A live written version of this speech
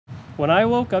When I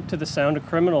woke up to the sound of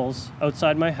criminals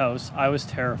outside my house, I was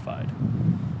terrified.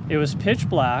 It was pitch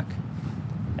black,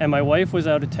 and my wife was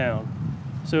out of town,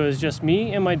 so it was just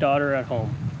me and my daughter at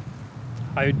home.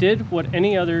 I did what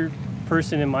any other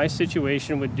person in my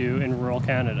situation would do in rural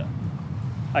Canada.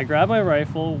 I grabbed my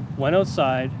rifle, went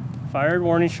outside, fired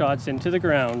warning shots into the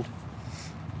ground.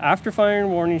 After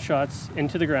firing warning shots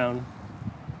into the ground,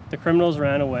 the criminals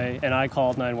ran away and I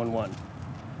called 911.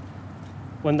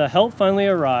 When the help finally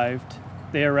arrived,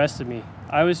 they arrested me.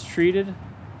 I was treated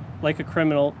like a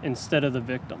criminal instead of the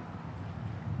victim.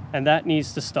 And that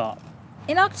needs to stop.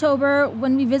 In October,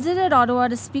 when we visited Ottawa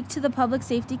to speak to the Public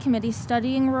Safety Committee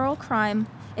studying rural crime,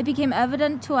 it became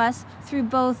evident to us through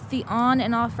both the on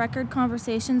and off-record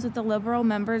conversations with the Liberal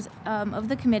members of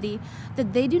the committee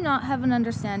that they do not have an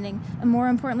understanding, and more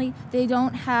importantly, they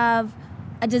don't have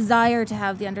a desire to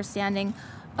have the understanding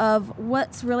of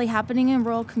what's really happening in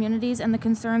rural communities and the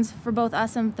concerns for both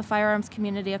us and the firearms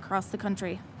community across the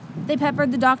country. They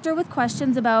peppered the doctor with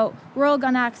questions about rural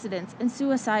gun accidents and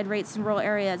suicide rates in rural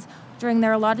areas during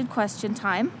their allotted question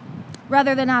time,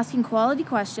 rather than asking quality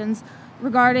questions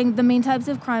regarding the main types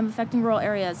of crime affecting rural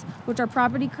areas, which are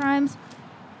property crimes,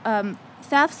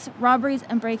 thefts, robberies,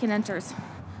 and break-and-enters.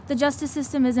 The justice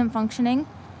system isn't functioning.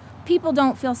 People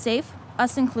don't feel safe,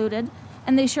 us included,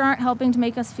 and they sure aren't helping to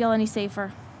make us feel any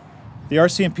safer. The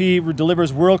RCMP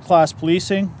delivers world-class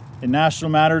policing in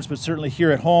national matters, but certainly here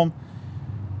at home.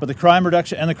 But the crime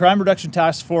reduction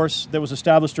task force that was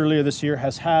established earlier this year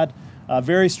has had a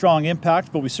very strong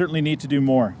impact, but we certainly need to do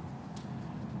more.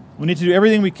 We need to do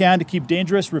everything we can to keep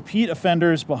dangerous repeat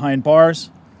offenders behind bars.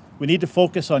 We need to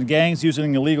focus on gangs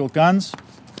using illegal guns,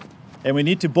 and we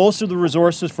need to bolster the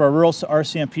resources for our rural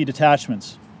RCMP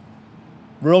detachments.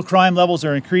 Rural crime levels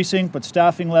are increasing, but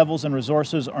staffing levels and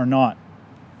resources are not.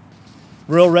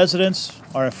 Rural residents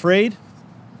are afraid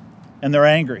and they're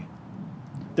angry.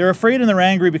 They're afraid and they're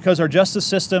angry because our justice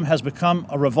system has become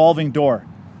a revolving door.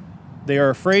 They are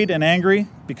afraid and angry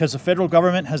because the federal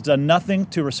government has done nothing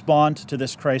to respond to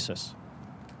this crisis.